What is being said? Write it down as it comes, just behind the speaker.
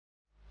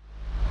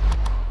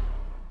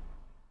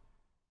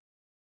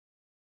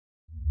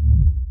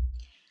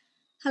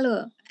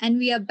Hello, and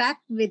we are back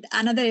with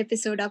another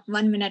episode of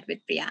 1 Minute with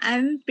Priya.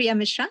 I'm Priya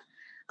Mishra.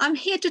 I'm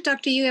here to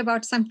talk to you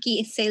about some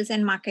key sales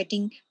and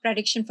marketing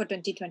prediction for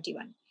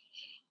 2021.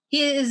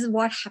 Here is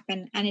what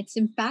happened and its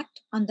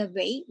impact on the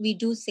way we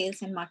do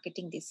sales and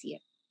marketing this year.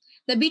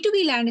 The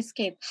B2B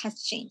landscape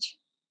has changed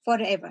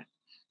forever.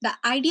 The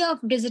idea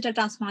of digital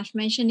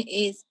transformation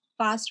is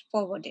fast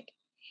forwarded.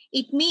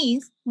 It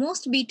means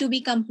most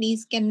B2B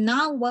companies can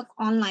now work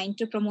online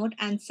to promote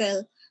and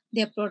sell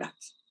their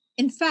products.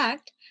 In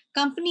fact,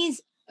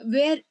 companies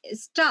were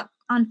stuck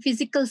on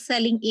physical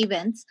selling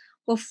events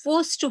were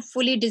forced to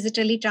fully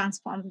digitally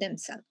transform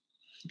themselves.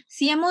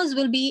 CMOs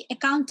will be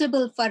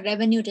accountable for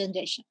revenue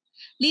generation,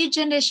 lead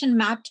generation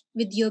mapped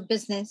with your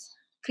business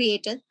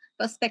created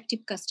prospective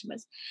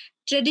customers.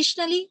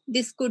 Traditionally,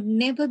 this could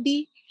never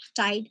be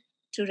tied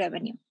to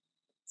revenue.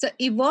 So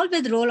evolve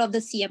with role of the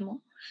CMO.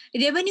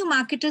 Revenue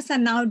marketers are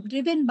now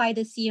driven by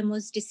the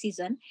CMO's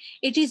decision.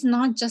 It is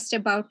not just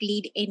about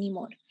lead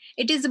anymore.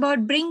 It is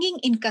about bringing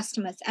in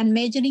customers and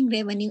measuring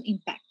revenue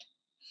impact.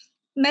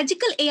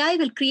 Magical AI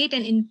will create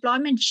an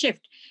employment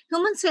shift.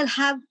 Humans will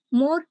have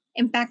more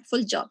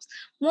impactful jobs.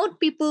 More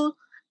people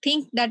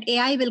think that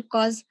AI will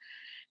cause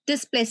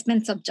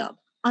displacements of job.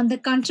 On the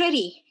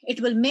contrary, it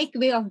will make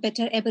way of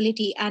better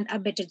ability and a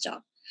better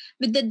job.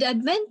 With the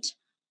advent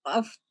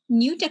of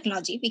new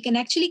technology, we can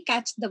actually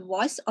catch the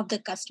voice of the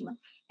customer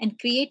and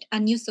create a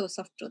new source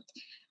of truth.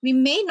 We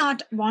may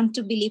not want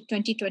to believe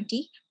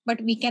 2020,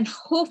 but we can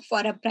hope for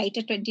a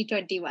brighter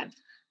 2021.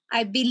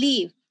 I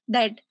believe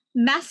that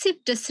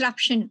massive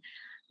disruption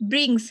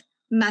brings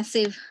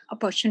massive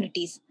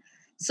opportunities.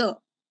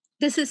 So,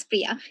 this is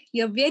Priya,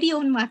 your very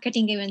own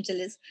marketing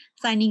evangelist,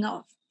 signing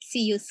off.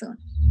 See you soon.